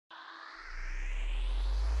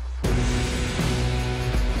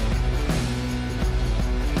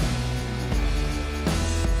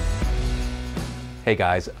Hey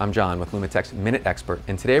guys, I'm John with Lumitec's Minute Expert,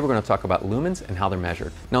 and today we're going to talk about lumens and how they're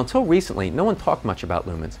measured. Now, until recently, no one talked much about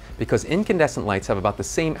lumens because incandescent lights have about the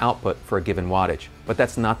same output for a given wattage, but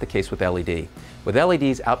that's not the case with LED. With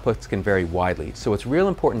LEDs, outputs can vary widely, so it's real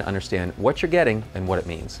important to understand what you're getting and what it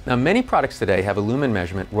means. Now, many products today have a lumen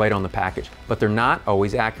measurement right on the package, but they're not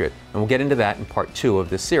always accurate, and we'll get into that in part 2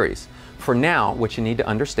 of this series. For now, what you need to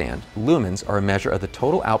understand, lumens are a measure of the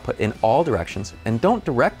total output in all directions and don't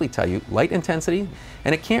directly tell you light intensity,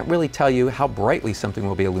 and it can't really tell you how brightly something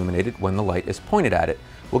will be illuminated when the light is pointed at it.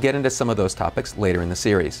 We'll get into some of those topics later in the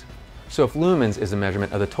series. So if lumens is a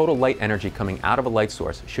measurement of the total light energy coming out of a light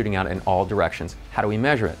source shooting out in all directions, how do we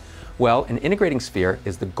measure it? Well, an integrating sphere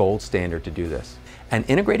is the gold standard to do this. An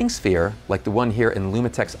integrating sphere, like the one here in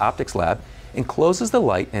Lumitec's optics lab, encloses the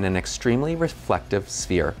light in an extremely reflective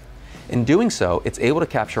sphere. In doing so, it's able to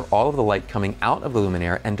capture all of the light coming out of the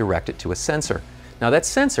luminaire and direct it to a sensor. Now that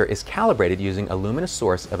sensor is calibrated using a luminous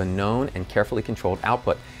source of a known and carefully controlled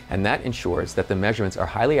output, and that ensures that the measurements are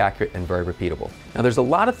highly accurate and very repeatable. Now there's a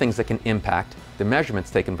lot of things that can impact the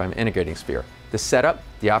measurements taken by an integrating sphere. The setup,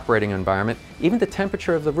 the operating environment, even the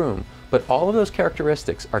temperature of the room, but all of those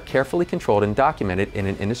characteristics are carefully controlled and documented in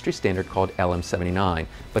an industry standard called LM79,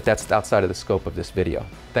 but that's outside of the scope of this video.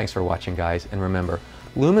 Thanks for watching, guys, and remember,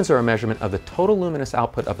 lumens are a measurement of the total luminous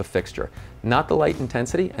output of a fixture, not the light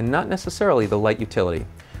intensity and not necessarily the light utility.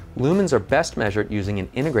 Lumens are best measured using an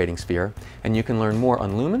integrating sphere, and you can learn more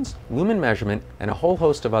on lumens, lumen measurement, and a whole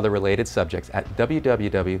host of other related subjects at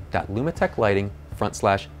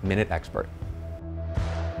www.lumiteclighting.com/minute expert.